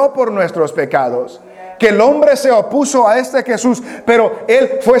murió por nuestros pecados. Que el hombre se opuso a este Jesús, pero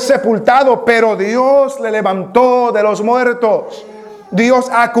Él fue sepultado, pero Dios le levantó de los muertos. Dios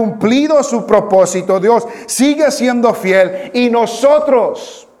ha cumplido su propósito. Dios sigue siendo fiel. Y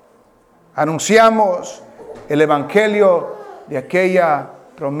nosotros anunciamos el evangelio de aquella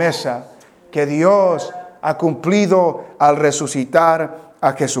promesa que Dios ha cumplido al resucitar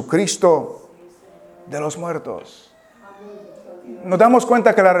a Jesucristo de los muertos. Nos damos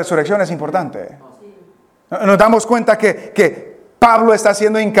cuenta que la resurrección es importante. Nos damos cuenta que Pablo está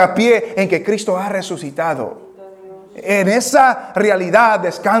haciendo hincapié en que Cristo ha resucitado. En esa realidad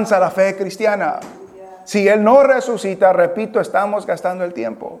descansa la fe cristiana. Si Él no resucita, repito, estamos gastando el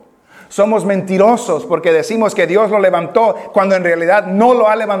tiempo. Somos mentirosos porque decimos que Dios lo levantó cuando en realidad no lo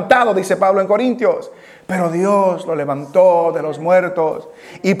ha levantado, dice Pablo en Corintios. Pero Dios lo levantó de los muertos.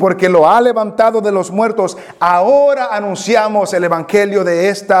 Y porque lo ha levantado de los muertos, ahora anunciamos el evangelio de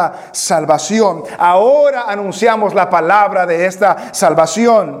esta salvación. Ahora anunciamos la palabra de esta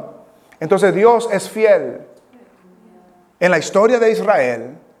salvación. Entonces Dios es fiel. En la historia de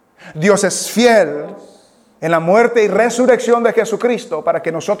Israel, Dios es fiel en la muerte y resurrección de Jesucristo para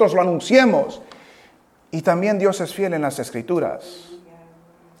que nosotros lo anunciemos. Y también Dios es fiel en las Escrituras,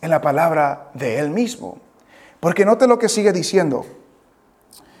 en la palabra de Él mismo. Porque note lo que sigue diciendo.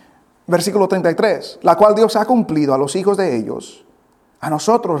 Versículo 33. La cual Dios ha cumplido a los hijos de ellos, a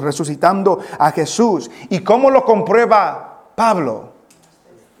nosotros, resucitando a Jesús. ¿Y cómo lo comprueba Pablo?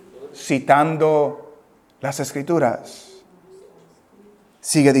 Citando las Escrituras.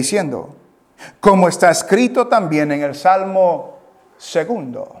 Sigue diciendo, como está escrito también en el Salmo 2.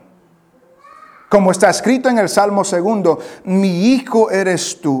 Como está escrito en el Salmo 2, mi hijo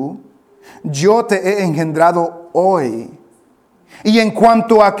eres tú, yo te he engendrado hoy. Y en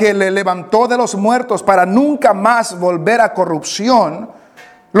cuanto a que le levantó de los muertos para nunca más volver a corrupción,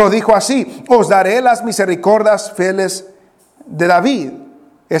 lo dijo así, os daré las misericordias fieles de David.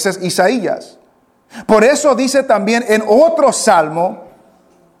 Ese es Isaías. Por eso dice también en otro salmo,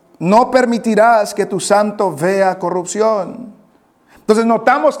 no permitirás que tu santo vea corrupción. Entonces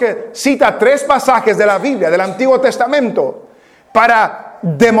notamos que cita 3 pasajes de la Biblia, del Antiguo Testamento, para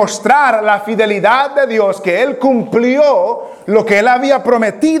demostrar la fidelidad de Dios, que Él cumplió lo que Él había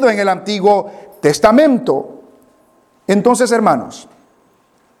prometido en el Antiguo Testamento. Entonces, hermanos,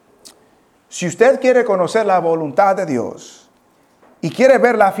 si usted quiere conocer la voluntad de Dios y quiere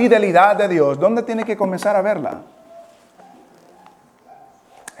ver la fidelidad de Dios, ¿dónde tiene que comenzar a verla?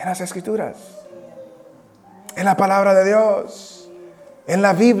 En las Escrituras, en la palabra de Dios, en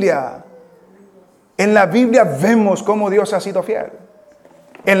la Biblia. En la Biblia vemos cómo Dios ha sido fiel.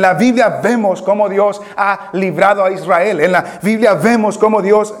 En la Biblia vemos cómo Dios ha librado a Israel. En la Biblia vemos cómo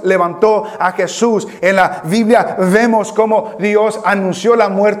Dios levantó a Jesús. En la Biblia vemos cómo Dios anunció la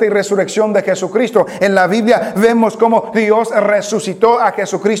muerte y resurrección de Jesucristo. En la Biblia vemos cómo Dios resucitó a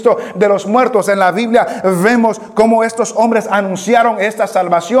Jesucristo de los muertos. En la Biblia vemos cómo estos hombres anunciaron esta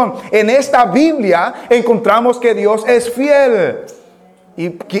salvación. En esta Biblia encontramos que Dios es fiel.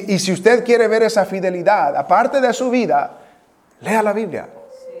 Y si usted quiere ver esa fidelidad, aparte de su vida, lea la Biblia.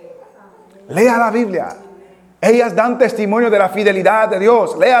 Lea la Biblia. Ellas dan testimonio de la fidelidad de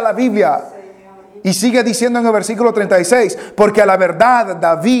Dios. Lea la Biblia. Y sigue diciendo en el versículo 36, porque a la verdad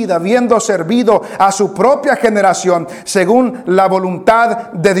David, habiendo servido a su propia generación, según la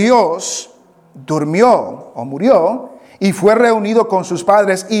voluntad de Dios, durmió o murió y fue reunido con sus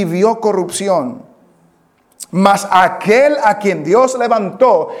padres y vio corrupción. Mas aquel a quien Dios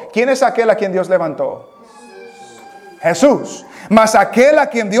levantó, ¿quién es aquel a quien Dios levantó? Jesús. Mas aquel a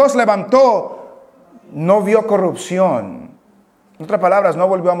quien Dios levantó no vio corrupción. En otras palabras, no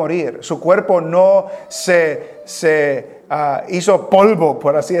volvió a morir. Su cuerpo no se hizo polvo,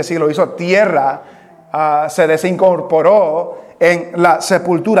 por así decirlo, hizo tierra, se desincorporó en la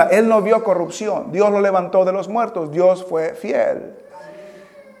sepultura. Él no vio corrupción. Dios lo levantó de los muertos. Dios fue fiel.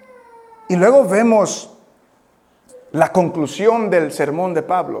 Y luego vemos la conclusión del sermón de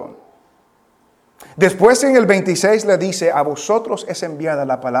Pablo. Después en el 26 le dice, a vosotros es enviada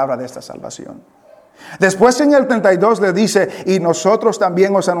la palabra de esta salvación. Después en el 32 le dice, y nosotros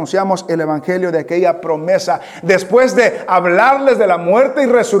también os anunciamos el evangelio de aquella promesa. Después de hablarles de la muerte y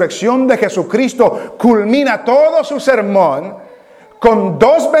resurrección de Jesucristo, culmina todo su sermón con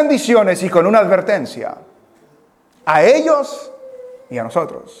 2 bendiciones y con una advertencia. A ellos y a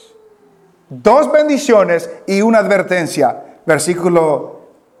nosotros. 2 bendiciones y una advertencia. Versículo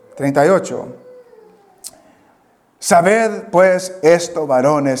 38. Sabed pues esto,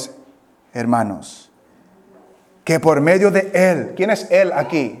 varones, hermanos, que por medio de Él, ¿quién es Él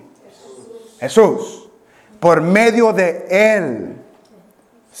aquí? Jesús. Por medio de Él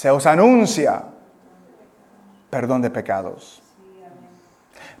se os anuncia perdón de pecados.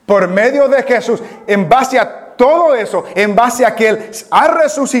 Por medio de Jesús, en base a todo eso, en base a que Él ha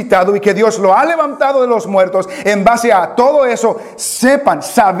resucitado y que Dios lo ha levantado de los muertos, en base a todo eso,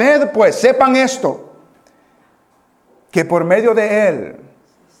 sabed pues, sepan esto, que por medio de Él,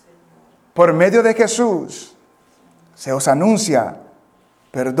 por medio de Jesús, se os anuncia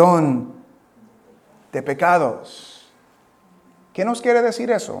perdón de pecados. ¿Qué nos quiere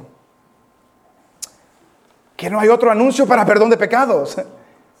decir eso? Que no hay otro anuncio para perdón de pecados.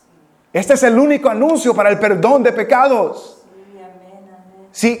 Este es el único anuncio para el perdón de pecados.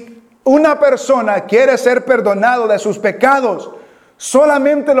 Si una persona quiere ser perdonado de sus pecados,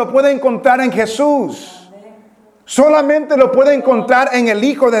 solamente lo puede encontrar en Jesús. Solamente lo puede encontrar en el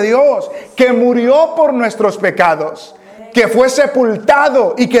Hijo de Dios, que murió por nuestros pecados, que fue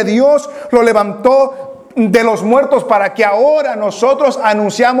sepultado y que Dios lo levantó de los muertos para que ahora nosotros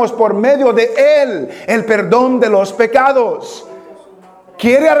anunciamos por medio de Él el perdón de los pecados.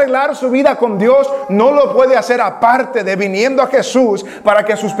 Quiere arreglar su vida con Dios, no lo puede hacer aparte de viniendo a Jesús para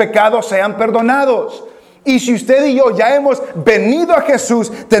que sus pecados sean perdonados. Y si usted y yo ya hemos venido a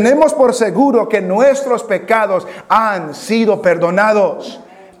Jesús, tenemos por seguro que nuestros pecados han sido perdonados.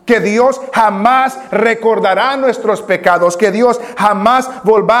 Que Dios jamás recordará nuestros pecados, que Dios jamás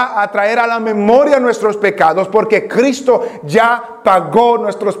volverá a traer a la memoria nuestros pecados, porque Cristo ya pagó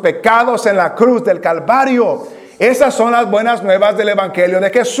nuestros pecados en la cruz del Calvario. Esas son las buenas nuevas del Evangelio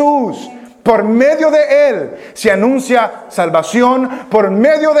de Jesús. Por medio de Él se anuncia salvación. Por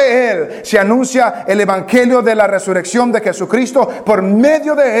medio de Él se anuncia el Evangelio de la resurrección de Jesucristo. Por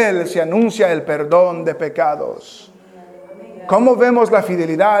medio de Él se anuncia el perdón de pecados. ¿Cómo vemos la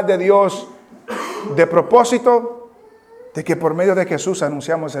fidelidad de Dios de propósito? De que por medio de Jesús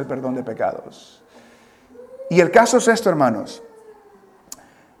anunciamos el perdón de pecados. Y el caso es esto, hermanos.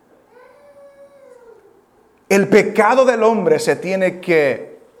 El pecado del hombre se tiene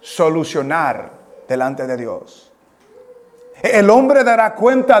que solucionar delante de Dios. El hombre dará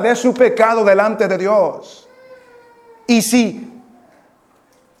cuenta de su pecado delante de Dios. Y si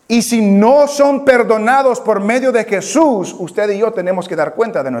no son perdonados por medio de Jesús, usted y yo tenemos que dar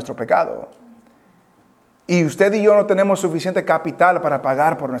cuenta de nuestro pecado. Y usted y yo no tenemos suficiente capital para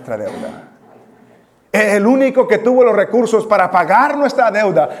pagar por nuestra deuda. El único que tuvo los recursos para pagar nuestra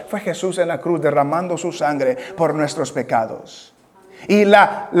deuda fue Jesús en la cruz, derramando su sangre por nuestros pecados. Y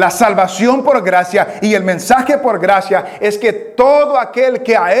la salvación por gracia y el mensaje por gracia es que todo aquel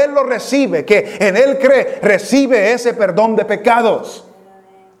que a Él lo recibe, que en Él cree, recibe ese perdón de pecados.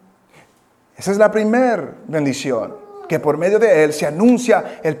 Esa es la primera bendición, que por medio de Él se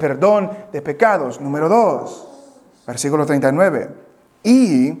anuncia el perdón de pecados. Número 2, versículo 39.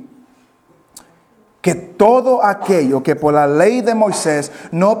 Y que todo aquello que por la ley de Moisés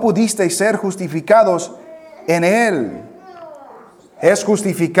no pudisteis ser justificados, en Él es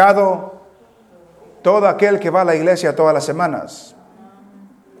justificado todo aquel que va a la iglesia todas las semanas.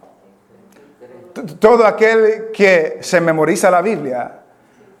 Todo aquel que se memoriza la Biblia.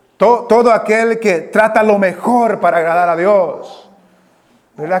 Todo aquel que trata lo mejor para agradar a Dios.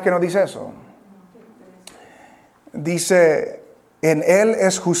 ¿Verdad que no dice eso? Dice, en Él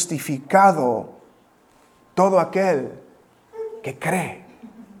es justificado todo aquel que cree.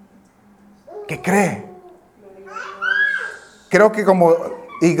 Que cree. Creo que como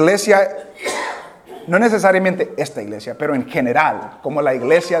iglesia, no necesariamente esta iglesia, pero en general, como la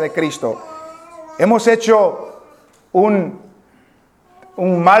iglesia de Cristo, hemos hecho un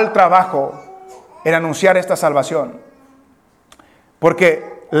mal trabajo en anunciar esta salvación.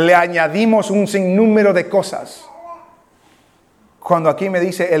 Porque le añadimos un sinnúmero de cosas. Cuando aquí me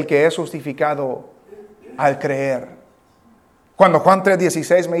dice el que es justificado al creer. Cuando Juan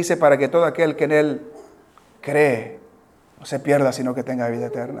 3:16 me dice para que todo aquel que en Él cree no se pierda, sino que tenga vida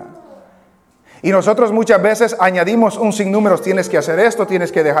eterna. Y nosotros muchas veces añadimos un sinnúmero. Tienes que hacer esto,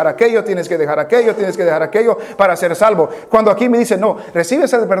 tienes que dejar aquello, tienes que dejar aquello, tienes que dejar aquello para ser salvo. Cuando aquí me dice, no,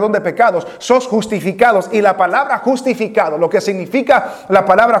 recibes el perdón de pecados, sos justificados. Y la palabra justificado, lo que significa la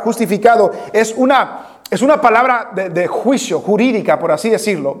palabra justificado, es una palabra de juicio, jurídica, por así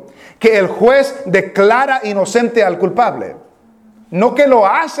decirlo, que el juez declara inocente al culpable. No que lo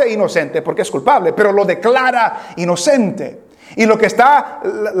hace inocente porque es culpable, pero lo declara inocente. Y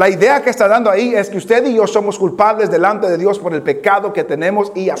la idea que está dando ahí es que usted y yo somos culpables delante de Dios por el pecado que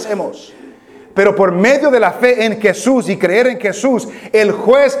tenemos y hacemos. Pero por medio de la fe en Jesús y creer en Jesús, el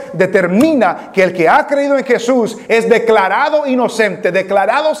juez determina que el que ha creído en Jesús es declarado inocente,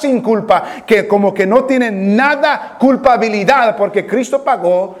 declarado sin culpa, que como que no tiene nada culpabilidad porque Cristo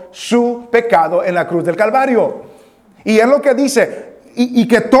pagó su pecado en la cruz del Calvario. Y es lo que dice, y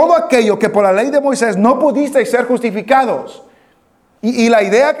que todo aquello que por la ley de Moisés no pudisteis ser justificados. Y la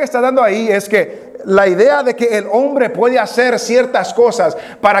idea que está dando ahí es que la idea de que el hombre puede hacer ciertas cosas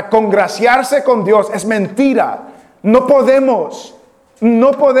para congraciarse con Dios es mentira. No podemos.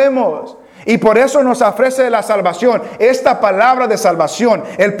 Y por eso nos ofrece la salvación, esta palabra de salvación,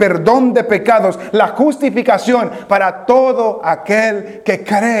 el perdón de pecados, la justificación para todo aquel que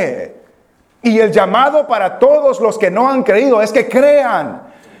cree. Y el llamado para todos los que no han creído es que crean.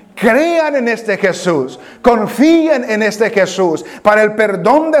 Crean en este Jesús, confíen en este Jesús para el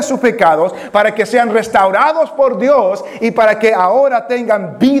perdón de sus pecados, para que sean restaurados por Dios y para que ahora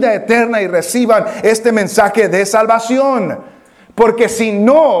tengan vida eterna y reciban este mensaje de salvación. Porque si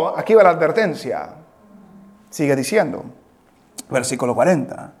no, aquí va la advertencia, sigue diciendo, versículo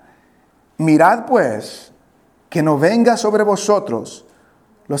 40, mirad pues que no venga sobre vosotros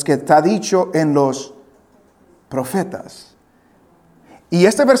los que está dicho en los profetas. Y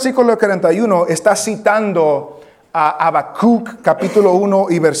este versículo 41 está citando a Habacuc capítulo 1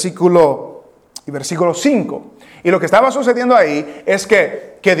 y versículo 5. Y lo que estaba sucediendo ahí es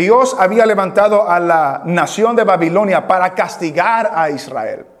que Dios había levantado a la nación de Babilonia para castigar a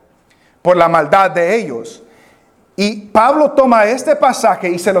Israel por la maldad de ellos. Y Pablo toma este pasaje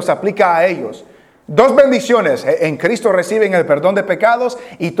y se los aplica a ellos. Dos bendiciones: en Cristo reciben el perdón de pecados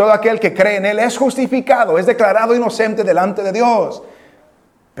y todo aquel que cree en Él es justificado, es declarado inocente delante de Dios.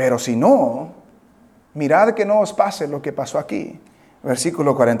 Pero si no, mirad que no os pase lo que pasó aquí.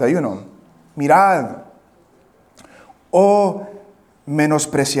 Versículo 41. Mirad, oh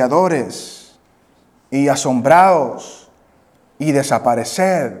menospreciadores, y asombraos, y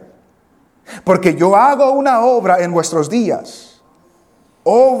desapareced. Porque yo hago una obra en vuestros días,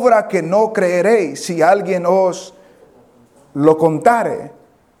 obra que no creeréis si alguien os lo contare.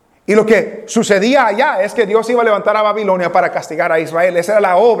 Y lo que sucedía allá es que Dios iba a levantar a Babilonia para castigar a Israel. Esa era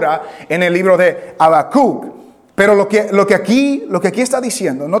la obra en el libro de Habacuc. Pero lo que aquí está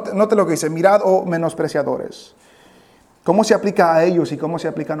diciendo, note lo que dice: mirad, oh menospreciadores. ¿Cómo se aplica a ellos y cómo se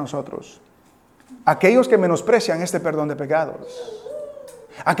aplica a nosotros? Aquellos que menosprecian este perdón de pecados.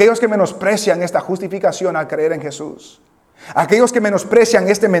 Aquellos que menosprecian esta justificación al creer en Jesús. Aquellos que menosprecian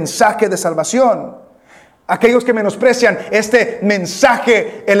este mensaje de salvación. Aquellos que menosprecian este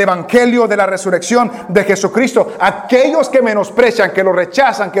mensaje, el evangelio de la resurrección de Jesucristo. Aquellos que menosprecian, que lo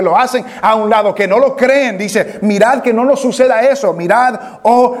rechazan, que lo hacen a un lado, que no lo creen. Dice, mirad que no nos suceda eso. Mirad,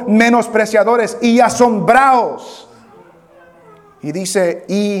 oh menospreciadores, y asombraos. Y dice,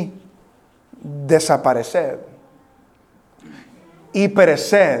 y desapareced. Y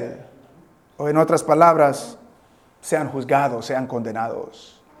pereced. O en otras palabras, sean juzgados, sean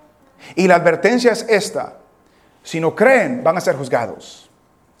condenados. Y la advertencia es esta: si no creen, van a ser juzgados.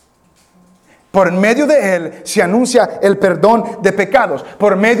 Por medio de Él se anuncia el perdón de pecados.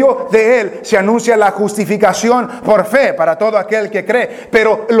 Por medio de Él se anuncia la justificación por fe para todo aquel que cree.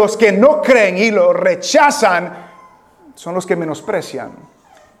 Pero los que no creen y lo rechazan son los que menosprecian.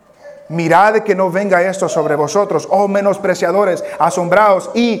 Mirad que no venga esto sobre vosotros, oh menospreciadores, asombraos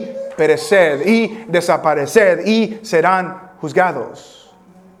y pereced y desapareced y serán juzgados.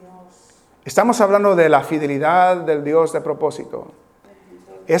 Estamos hablando de la fidelidad del Dios de propósito.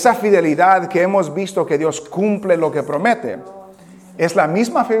 Esa fidelidad que hemos visto que Dios cumple lo que promete, es la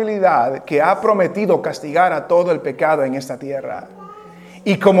misma fidelidad que ha prometido castigar a todo el pecado en esta tierra.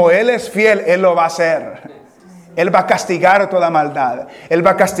 Y como Él es fiel, Él lo va a hacer. Él va a castigar toda maldad. Él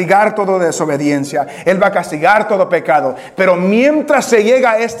va a castigar toda desobediencia. Él va a castigar todo pecado. Pero mientras se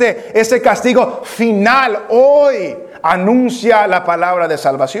llega ese castigo final, hoy anuncia la palabra de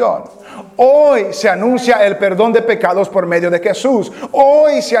salvación. Hoy se anuncia el perdón de pecados por medio de Jesús.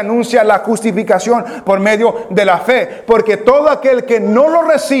 Hoy se anuncia la justificación por medio de la fe. Porque todo aquel que no lo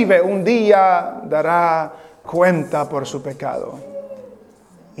recibe un día dará cuenta por su pecado.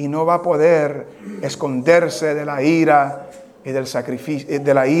 Y no va a poder esconderse de la ira y del sacrificio,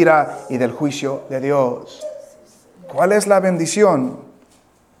 de la ira y del juicio de Dios. ¿Cuál es la bendición?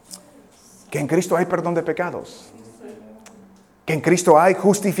 Que en Cristo hay perdón de pecados. Que en Cristo hay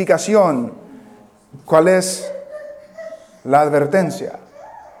justificación. ¿Cuál es la advertencia?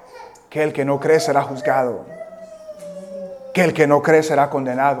 Que el que no cree será juzgado. Que el que no cree será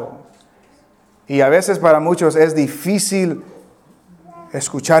condenado. Y a veces para muchos es difícil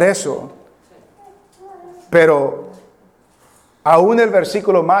escuchar eso. Pero aún el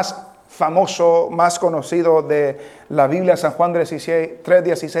versículo más famoso, más conocido de la Biblia, San Juan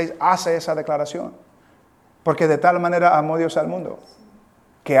 3:16, hace esa declaración. Porque de tal manera amó Dios al mundo,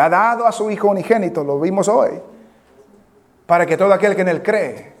 que ha dado a su Hijo unigénito, lo vimos hoy, para que todo aquel que en Él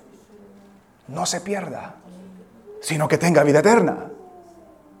cree no se pierda, sino que tenga vida eterna.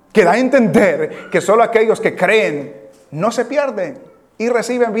 Que da a entender que solo aquellos que creen no se pierden y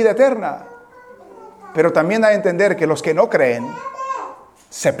reciben vida eterna. Pero también da a entender que los que no creen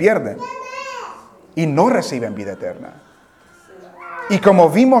se pierden y no reciben vida eterna. Y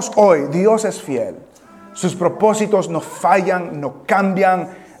como vimos hoy, Dios es fiel. Sus propósitos no fallan, no cambian,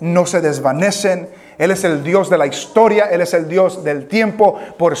 no se desvanecen. Él es el Dios de la historia, Él es el Dios del tiempo.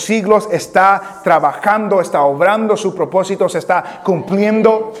 Por siglos está trabajando, está obrando su propósito, se está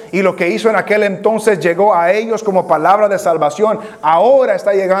cumpliendo. Y lo que hizo en aquel entonces llegó a ellos como palabra de salvación. Ahora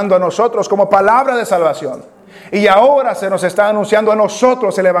está llegando a nosotros como palabra de salvación. Y ahora se nos está anunciando a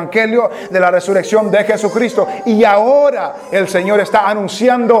nosotros el evangelio de la resurrección de Jesucristo. Y ahora el Señor está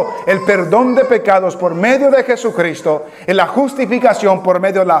anunciando el perdón de pecados por medio de Jesucristo, en la justificación por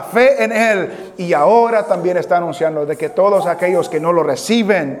medio de la fe en Él. Y ahora también está anunciando de que todos aquellos que no lo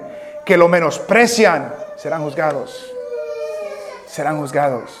reciben, que lo menosprecian, serán juzgados. Serán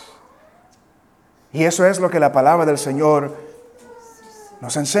juzgados. Y eso es lo que la palabra del Señor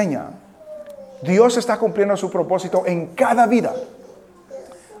nos enseña. Dios está cumpliendo su propósito en cada vida.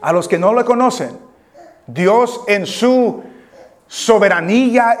 A los que no le conocen, Dios en su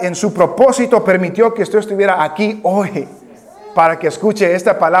soberanía, en su propósito, permitió que usted estuviera aquí hoy, para que escuche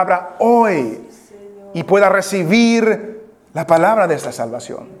esta palabra hoy y pueda recibir la palabra de esta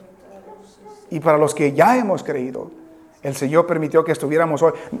salvación. Y para los que ya hemos creído, el Señor permitió que estuviéramos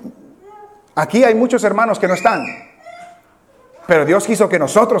hoy. Aquí hay muchos hermanos que no están, pero Dios quiso que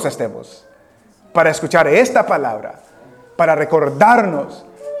nosotros estemos para escuchar esta palabra, para recordarnos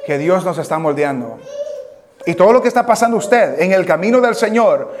que Dios nos está moldeando. Y todo lo que está pasando usted en el camino del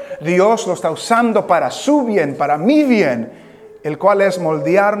Señor, Dios lo está usando para su bien, para mi bien, el cual es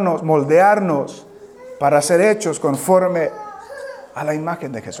moldearnos para ser hechos conforme a la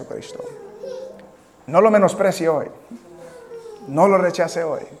imagen de Jesucristo. No lo menosprecie hoy, no lo rechace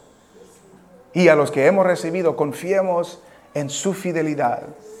hoy. Y a los que hemos recibido, confiemos en su fidelidad.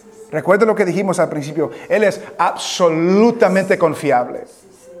 Recuerde lo que dijimos al principio. Él es absolutamente confiable.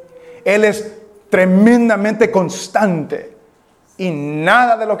 Él es tremendamente constante. Y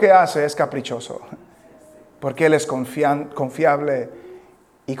nada de lo que hace es caprichoso. Porque Él es confiable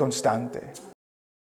y constante.